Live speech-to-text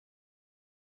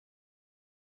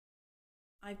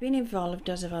I've been involved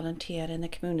as a volunteer in the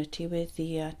community with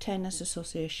the Tennis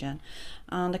Association,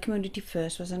 and the Community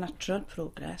First was a natural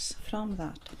progress from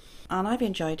that. And I've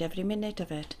enjoyed every minute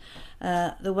of it.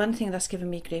 The one thing that's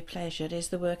given me great pleasure is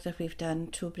the work that we've done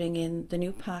to bring in the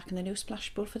new park and the new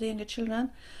splash pool for the younger children.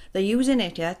 They're using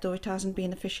it yet, though it hasn't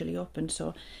been officially opened,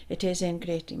 so it is in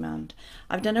great demand.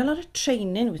 I've done a lot of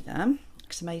training with them,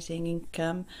 maximising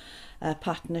income,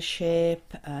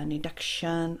 partnership, an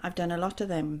induction. I've done a lot of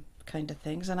them kind of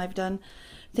things, and I've done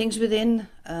things within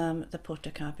the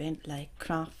porter cabin like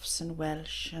crafts and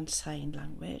Welsh and sign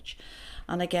language,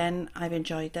 and again I've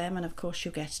enjoyed them. And of course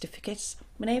you get certificates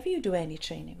whenever you do any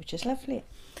training, which is lovely.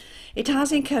 It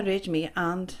has encouraged me,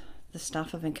 and the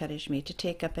staff have encouraged me to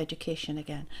take up education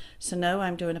again. So now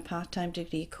I'm doing a part-time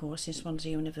degree course in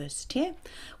Swansea University,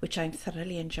 which I'm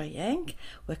thoroughly enjoying,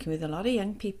 working with a lot of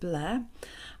young people there.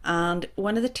 And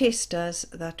one of the tasters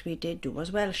that we did do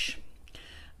was Welsh.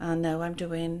 And now I'm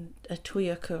doing a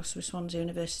 2-year course with Swansea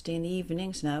University in the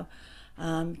evenings now,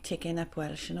 taking up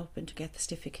Welsh and hoping to get the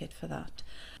certificate for that.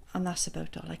 And that's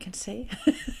about all I can say.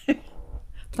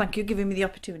 Thank you for giving me the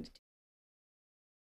opportunity.